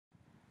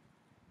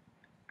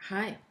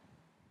Hi,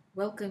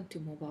 welcome to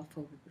Mobile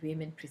for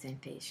Women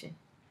presentation.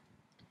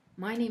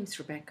 My name is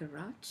Rebecca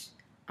Raj.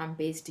 I'm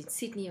based in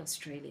Sydney,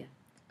 Australia.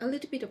 A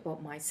little bit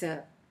about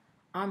myself.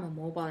 I'm a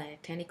mobile and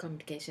a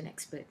telecommunication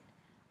expert.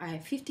 I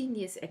have 15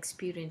 years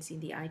experience in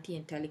the IT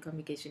and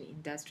telecommunication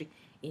industry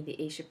in the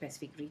Asia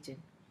Pacific region.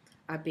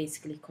 I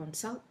basically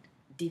consult,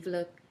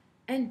 develop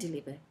and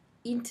deliver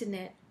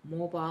internet,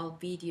 mobile,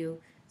 video,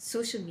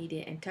 social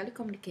media and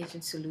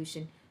telecommunication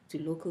solutions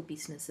to local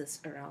businesses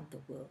around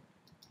the world.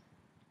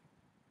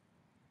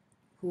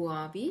 Who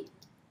are we?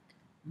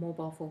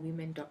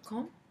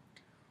 Mobileforwomen.com.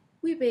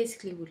 We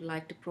basically would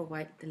like to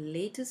provide the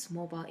latest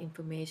mobile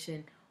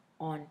information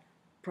on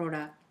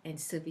product and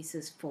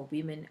services for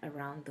women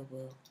around the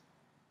world.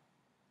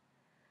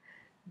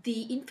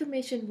 The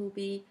information will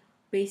be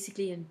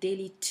basically a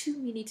daily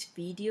 2-minute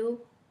video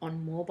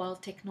on mobile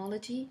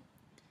technology.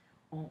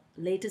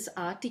 Latest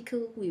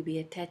article, we'll be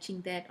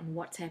attaching that on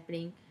what's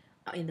happening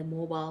in the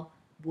mobile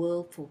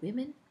world for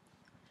women.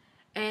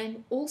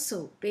 And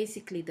also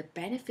basically the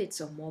benefits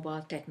of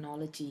mobile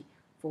technology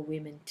for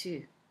women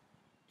too.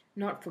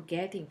 Not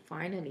forgetting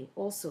finally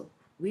also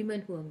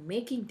women who are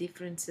making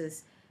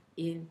differences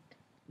in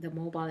the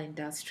mobile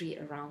industry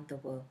around the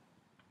world.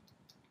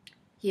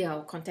 Here are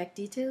our contact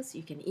details.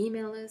 You can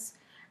email us,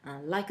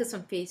 like us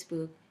on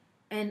Facebook,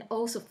 and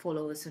also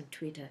follow us on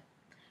Twitter.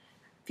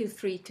 Feel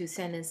free to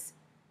send us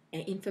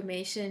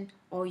information,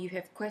 or you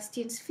have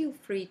questions, feel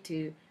free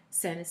to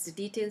send us the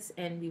details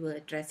and we will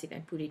address it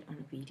and put it on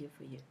a video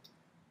for you.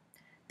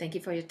 Thank you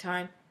for your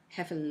time.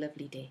 Have a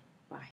lovely day.